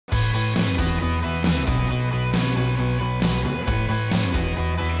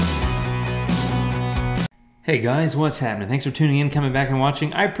Hey guys, what's happening? Thanks for tuning in, coming back and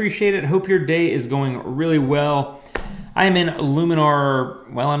watching. I appreciate it. Hope your day is going really well. I'm in Luminar,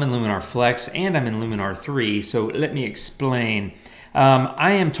 well, I'm in Luminar Flex and I'm in Luminar 3, so let me explain.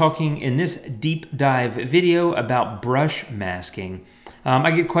 I am talking in this deep dive video about brush masking.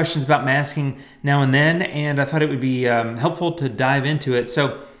 I get questions about masking now and then, and I thought it would be helpful to dive into it.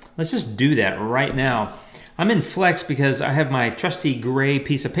 So let's just do that right now. I'm in Flex because I have my trusty gray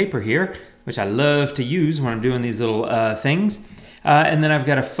piece of paper here, which I love to use when I'm doing these little things. And then I've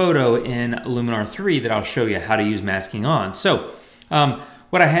got a photo in Luminar 3 that I'll show you how to use masking on. So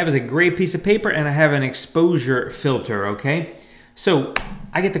what I have is a gray piece of paper and I have an exposure filter, okay? So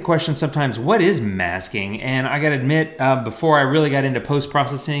I get the question sometimes, what is masking? And I gotta admit, before I really got into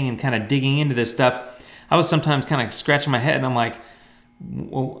post-processing and kind of digging into this stuff, I was sometimes kind of scratching my head and I'm like,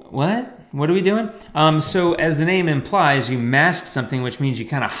 what? What are we doing? So as the name implies, you mask something, which means you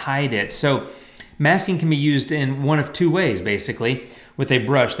kind of hide it. So masking can be used in one of two ways, basically. With a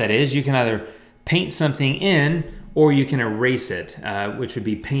brush, that is, you can either paint something in or you can erase it, which would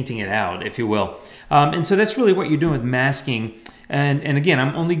be painting it out, if you will. And so that's really what you're doing with masking. And again,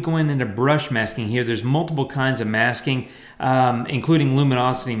 I'm only going into brush masking here. There's multiple kinds of masking, including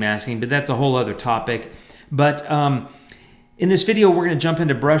luminosity masking, but that's a whole other topic. But in this video, we're going to jump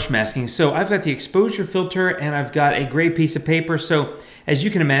into brush masking. So I've got the exposure filter and I've got a gray piece of paper. So as you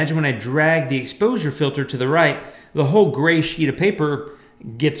can imagine, when I drag the exposure filter to the right, the whole gray sheet of paper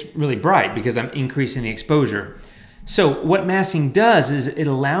gets really bright because I'm increasing the exposure. So what masking does is it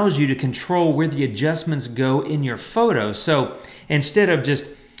allows you to control where the adjustments go in your photo. So instead of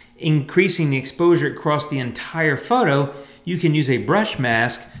just increasing the exposure across the entire photo, you can use a brush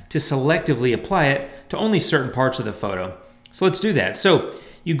mask to selectively apply it to only certain parts of the photo. So let's do that. So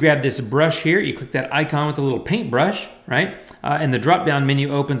you grab this brush here, you click that icon with the little paintbrush, right? And the drop-down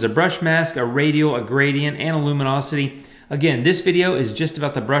menu opens a brush mask, a radial, a gradient, and a luminosity. Again, this video is just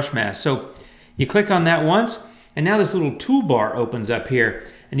about the brush mask. So you click on that once, and now this little toolbar opens up here,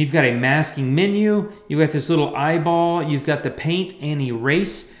 and you've got a masking menu, you've got this little eyeball, you've got the paint and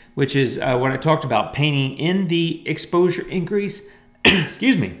erase, which is what I talked about, painting in the exposure increase,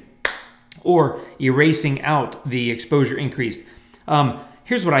 excuse me, or erasing out the exposure increased.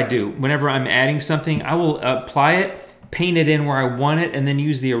 Here's what I do. Whenever I'm adding something, I will apply it, paint it in where I want it, and then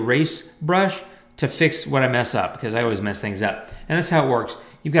use the erase brush to fix what I mess up, because I always mess things up. And that's how it works.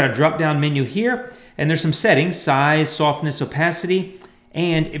 You've got a drop-down menu here, and there's some settings, size, softness, opacity,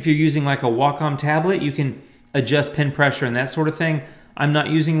 and if you're using like a Wacom tablet, you can adjust pen pressure and that sort of thing. I'm not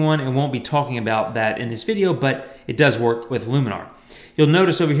using one and won't be talking about that in this video, but it does work with Luminar. You'll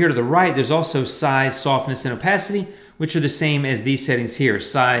notice over here to the right, there's also size, softness, and opacity, which are the same as these settings here,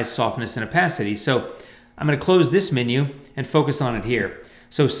 size, softness, and opacity. So I'm going to close this menu and focus on it here.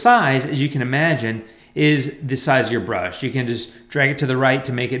 So size, as you can imagine, is the size of your brush. You can just drag it to the right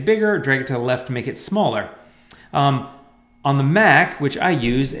to make it bigger, drag it to the left to make it smaller. On the Mac, which I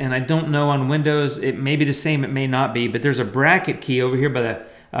use, and I don't know on Windows, it may be the same, it may not be, but there's a bracket key over here by the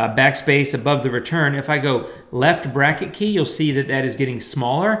backspace above the return. If I go left bracket key, you'll see that that is getting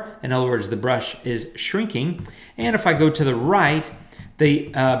smaller. In other words, the brush is shrinking. And if I go to the right, the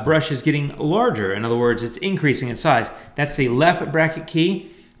brush is getting larger. In other words, it's increasing in size. That's the left bracket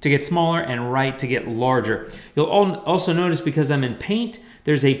key to get smaller and right to get larger. You'll also notice, because I'm in paint,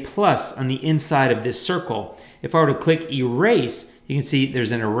 there's a plus on the inside of this circle. If I were to click erase, you can see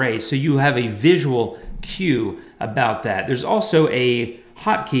there's an erase. So you have a visual cue about that. There's also a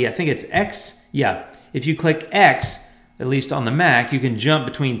hotkey, I think it's X. Yeah, if you click X, at least on the Mac, you can jump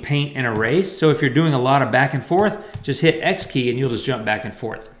between paint and erase. So if you're doing a lot of back and forth, just hit X key and you'll just jump back and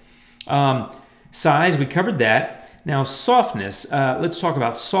forth. Size, we covered that. Now softness, let's talk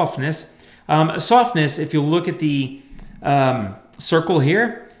about softness. Softness, if you look at the circle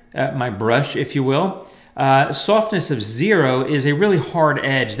here, my brush, if you will, softness of 0 is a really hard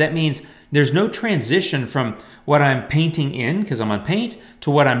edge. That means there's no transition from what I'm painting in, because I'm on paint,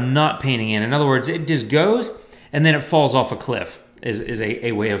 to what I'm not painting in. In other words, it just goes and then it falls off a cliff, is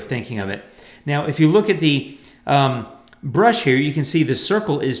a way of thinking of it. Now, if you look at the brush here, you can see the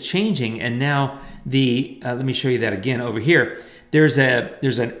circle is changing, and now the, let me show you that again over here. There's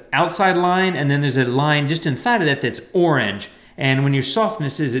an outside line, and then there's a line just inside of that that's orange. And when your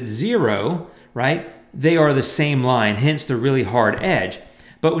softness is at 0, right, they are the same line, hence the really hard edge.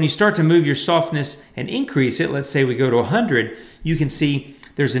 But when you start to move your softness and increase it, let's say we go to 100, you can see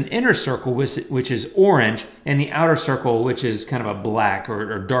there's an inner circle which is orange, and the outer circle which is kind of a black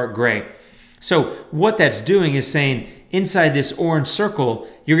or dark gray. So what that's doing is saying inside this orange circle,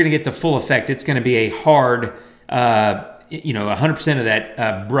 you're going to get the full effect. It's going to be a hard, 100% of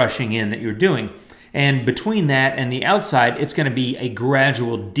that brushing in that you're doing. And between that and the outside, it's going to be a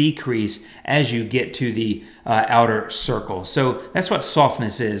gradual decrease as you get to the outer circle. So that's what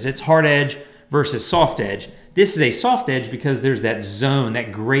softness is. It's hard edge versus soft edge. This is a soft edge because there's that zone,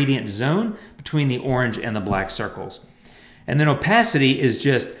 that gradient zone between the orange and the black circles. And then opacity is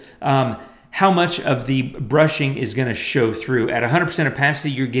just how much of the brushing is going to show through. At 100%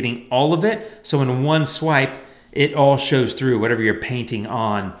 opacity, you're getting all of it. So in one swipe, it all shows through, whatever you're painting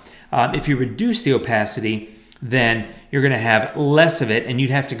on. If you reduce the opacity, then you're going to have less of it, and you'd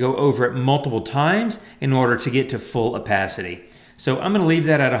have to go over it multiple times in order to get to full opacity. So I'm going to leave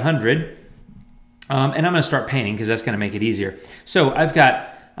that at 100. And I'm going to start painting because that's going to make it easier. So I'm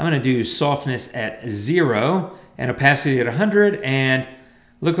going to do softness at 0 and opacity at 100. And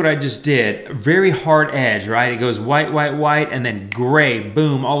look what I just did. Very hard edge, right? It goes white, white, white, and then gray.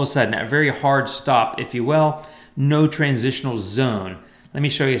 Boom, all of a sudden. A very hard stop, if you will. No transitional zone. Let me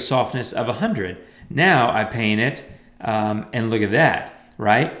show you softness of 100. Now I paint it, and look at that,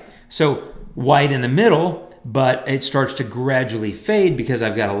 right? So white in the middle, but it starts to gradually fade because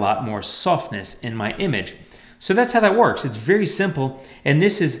I've got a lot more softness in my image. So that's how that works. It's very simple, and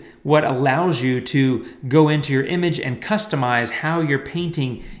this is what allows you to go into your image and customize how you're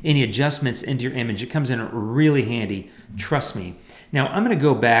painting any adjustments into your image. It comes in really handy, trust me. Now I'm going to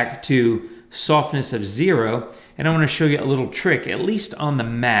go back to softness of 0, and I want to show you a little trick, at least on the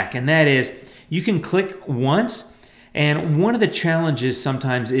Mac, and that is you can click once. And one of the challenges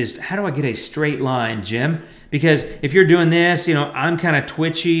sometimes is, how do I get a straight line, Jim? Because if you're doing this, you know, I'm kind of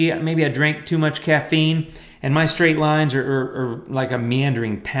twitchy. Maybe I drank too much caffeine, and my straight lines are like a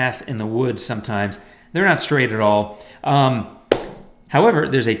meandering path in the woods sometimes. They're not straight at all. However,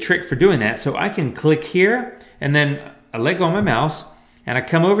 there's a trick for doing that. So I can click here, and then I let go of my mouse, and I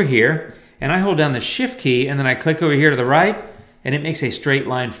come over here, and I hold down the Shift key, and then I click over here to the right, and it makes a straight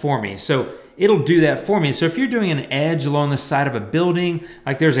line for me. So it'll do that for me. So if you're doing an edge along the side of a building,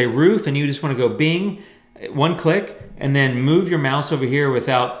 like there's a roof and you just want to go bing, one click, and then move your mouse over here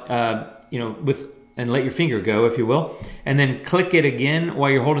without, and let your finger go, if you will, and then click it again while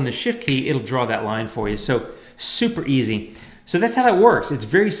you're holding the Shift key, it'll draw that line for you. So super easy. So that's how that works. It's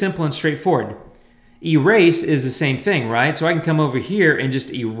very simple and straightforward. Erase is the same thing, right? So I can come over here and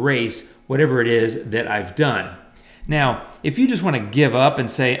just erase whatever it is that I've done. Now, if you just want to give up and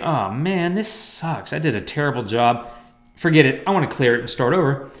say, oh man, this sucks, I did a terrible job, forget it, I want to clear it and start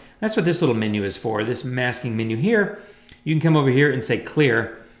over. That's what this little menu is for, this masking menu here. You can come over here and say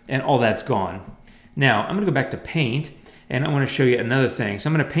clear, and all that's gone. Now, I'm going to go back to paint, and I want to show you another thing. So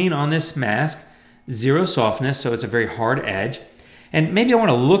I'm going to paint on this mask, 0 softness, so it's a very hard edge. And maybe I want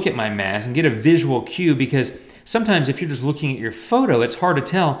to look at my mask and get a visual cue, because sometimes if you're just looking at your photo, it's hard to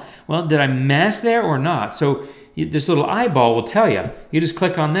tell, well, did I mask there or not? So this little eyeball will tell you. You just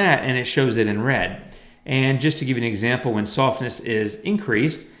click on that and it shows it in red. And just to give you an example, when softness is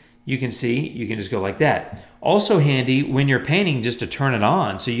increased, you can see, you can just go like that. Also handy when you're painting just to turn it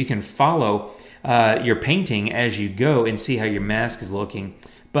on so you can follow your painting as you go and see how your mask is looking.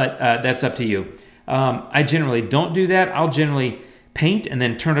 But that's up to you. I generally don't do that. I'll generally paint and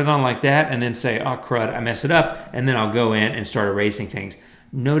then turn it on like that and then say, oh crud, I messed it up. And then I'll go in and start erasing things.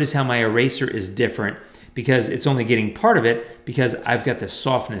 Notice how my eraser is different, because it's only getting part of it because I've got the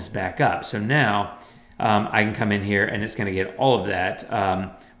softness back up. So now I can come in here and it's going to get all of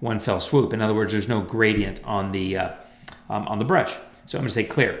that one fell swoop. In other words, there's no gradient on the brush. So I'm going to say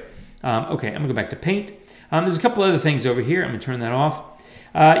clear. Okay, I'm going to go back to paint. There's a couple other things over here. I'm going to turn that off.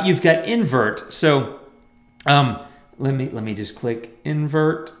 You've got invert. So let me just click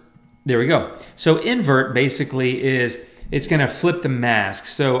invert. There we go. So invert basically is, it's going to flip the mask.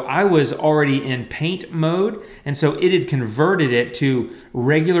 So I was already in paint mode, and so it had converted it to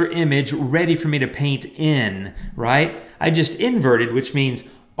regular image ready for me to paint in, right? I just inverted, which means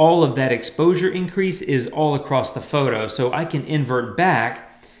all of that exposure increase is all across the photo. So I can invert back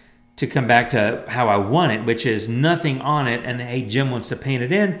to come back to how I want it, which is nothing on it, and hey, Jim wants to paint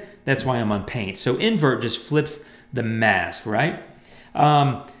it in. That's why I'm on paint. So invert just flips the mask, right?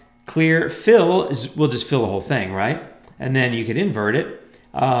 Clear fill will just fill the whole thing, right? And then you could invert it,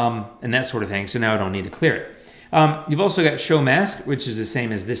 and that sort of thing. So now I don't need to clear it. You've also got show mask, which is the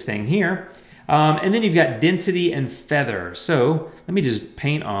same as this thing here. And then you've got density and feather. So let me just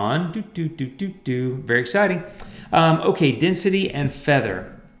paint on. Very exciting. Okay, density and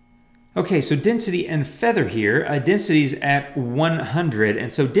feather. Okay, so density and feather here. Density is at 100,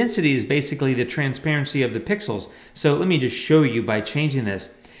 and so density is basically the transparency of the pixels. So let me just show you by changing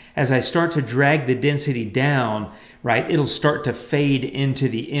this. As I start to drag the density down, right, it'll start to fade into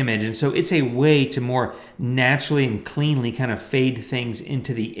the image. And so it's a way to more naturally and cleanly kind of fade things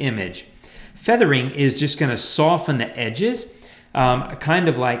into the image. Feathering is just going to soften the edges, kind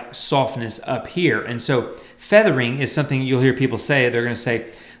of like softness up here. And so feathering is something you'll hear people say. They're going to say,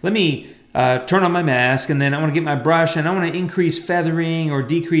 let me turn on my mask, and then I want to get my brush, and I want to increase feathering or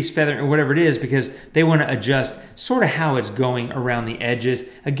decrease feathering or whatever it is, because they want to adjust sort of how it's going around the edges.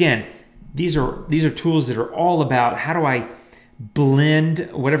 Again, these are tools that are all about how do I blend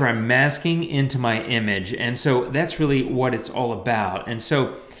whatever I'm masking into my image. And so that's really what it's all about. And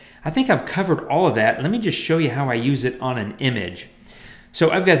so I think I've covered all of that. Let me just show you how I use it on an image. So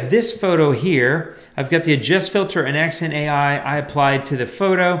I've got this photo here. I've got the adjust filter and accent AI I applied to the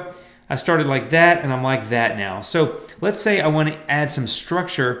photo. I started like that, and I'm like that now. So let's say I want to add some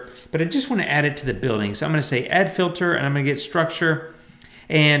structure, but I just want to add it to the building. So I'm going to say add filter, and I'm going to get structure,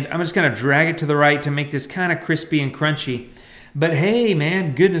 and I'm just going to drag it to the right to make this kind of crispy and crunchy. But hey,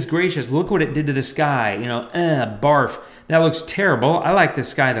 man, goodness gracious, look what it did to the sky. You know, barf. That looks terrible. I like the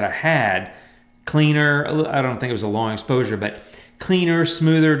sky that I had. Cleaner, I don't think it was a long exposure, but cleaner,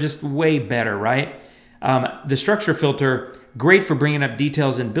 smoother, just way better, right? The structure filter, great for bringing up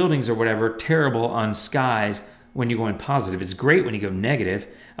details in buildings or whatever, terrible on skies when you're going positive. It's great when you go negative.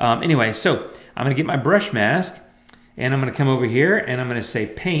 Anyway, so I'm going to get my brush mask, and I'm going to come over here, and I'm going to say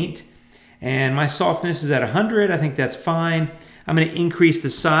paint. And my softness is at 100. I think that's fine. I'm going to increase the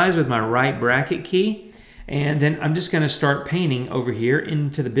size with my right bracket key. And then I'm just going to start painting over here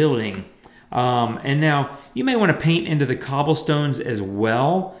into the building. And now you may want to paint into the cobblestones as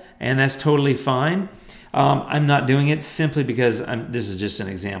well. And that's totally fine. I'm not doing it simply because this is just an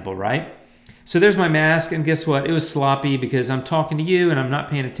example, right? So there's my mask. And guess what? It was sloppy because I'm talking to you and I'm not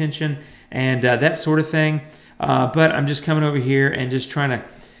paying attention and that sort of thing. But I'm just coming over here and just trying to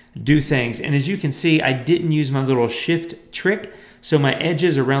do things. And as you can see, I didn't use my little shift trick. So my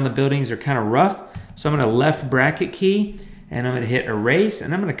edges around the buildings are kind of rough. So I'm going to left bracket key and I'm going to hit erase,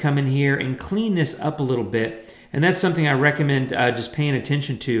 and I'm going to come in here and clean this up a little bit. And that's something I recommend just paying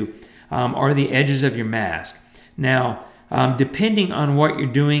attention to are the edges of your mask. Now, depending on what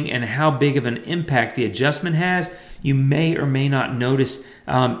you're doing and how big of an impact the adjustment has, you may or may not notice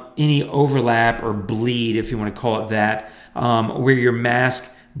any overlap or bleed, if you want to call it that, where your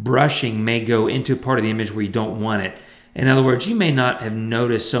mask brushing may go into part of the image where you don't want it. In other words, you may not have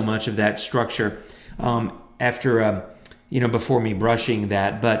noticed so much of that structure after, before me brushing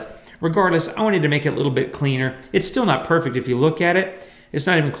that. But regardless, I wanted to make it a little bit cleaner. It's still not perfect if you look at it. It's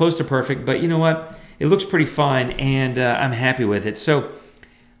not even close to perfect, but you know what? It looks pretty fine, and I'm happy with it. So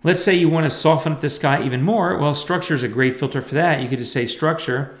let's say you want to soften up the sky even more. Well, structure is a great filter for that. You could just say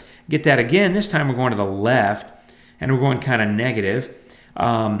structure, get that again. This time we're going to the left, and we're going kind of negative.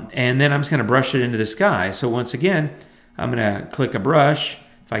 And then I'm just going to brush it into the sky. So once again, I'm going to click a brush,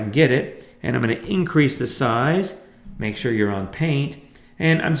 if I can get it, and I'm going to increase the size. Make sure you're on paint.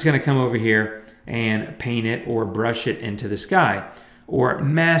 And I'm just going to come over here and paint it or brush it into the sky or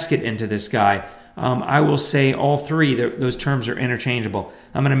mask it into the sky. I will say all three, those terms are interchangeable.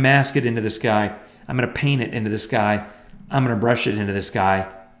 I'm going to mask it into the sky. I'm going to paint it into the sky. I'm going to brush it into the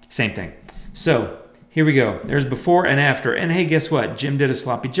sky. Same thing. So here we go. There's before and after. And hey, guess what? Jim did a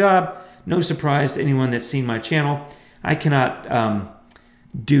sloppy job. No surprise to anyone that's seen my channel. I cannot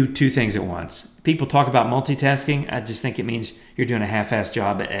do two things at once. People talk about multitasking. I just think it means you're doing a half-assed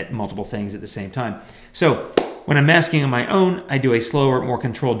job at multiple things at the same time. So when I'm masking on my own, I do a slower, more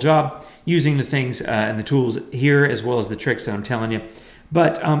controlled job using the things and the tools here as well as the tricks that I'm telling you.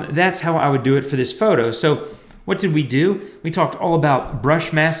 But that's how I would do it for this photo. So what did we do? We talked all about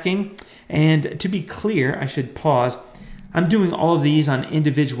brush masking. And to be clear, I should pause. I'm doing all of these on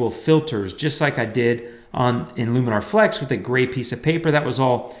individual filters, just like I did in Luminar Flex with a gray piece of paper. That was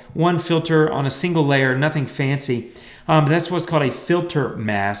all one filter on a single layer, nothing fancy. That's what's called a filter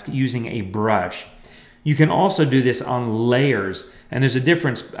mask using a brush. You can also do this on layers. And there's a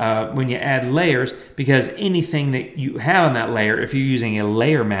difference when you add layers, because anything that you have on that layer, if you're using a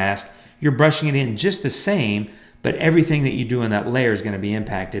layer mask, you're brushing it in just the same, but everything that you do on that layer is going to be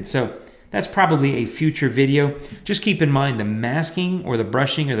impacted. So that's probably a future video. Just keep in mind the masking or the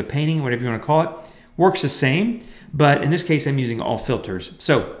brushing or the painting, whatever you want to call it, works the same, but in this case, I'm using all filters.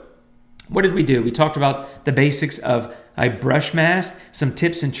 So what did we do? We talked about the basics of a brush mask, some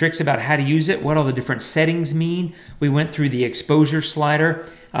tips and tricks about how to use it, what all the different settings mean. We went through the exposure slider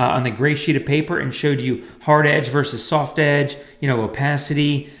on the gray sheet of paper and showed you hard edge versus soft edge,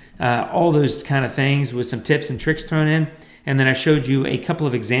 opacity, all those kind of things with some tips and tricks thrown in. And then I showed you a couple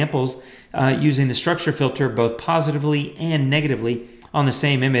of examples using the structure filter both positively and negatively on the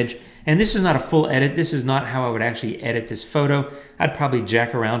same image. And this is not a full edit. This is not how I would actually edit this photo. I'd probably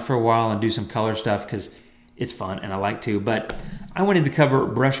jack around for a while and do some color stuff because it's fun and I like to. But I wanted to cover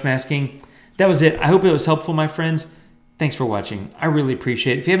brush masking. that was it. I hope it was helpful, my friends. Thanks for watching. I really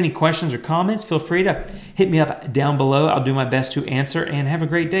appreciate it. If you have any questions or comments, feel free to hit me up down below. I'll do my best to answer, and have a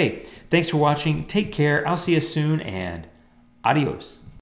great day. Thanks for watching. Take care. I'll see you soon, and adios.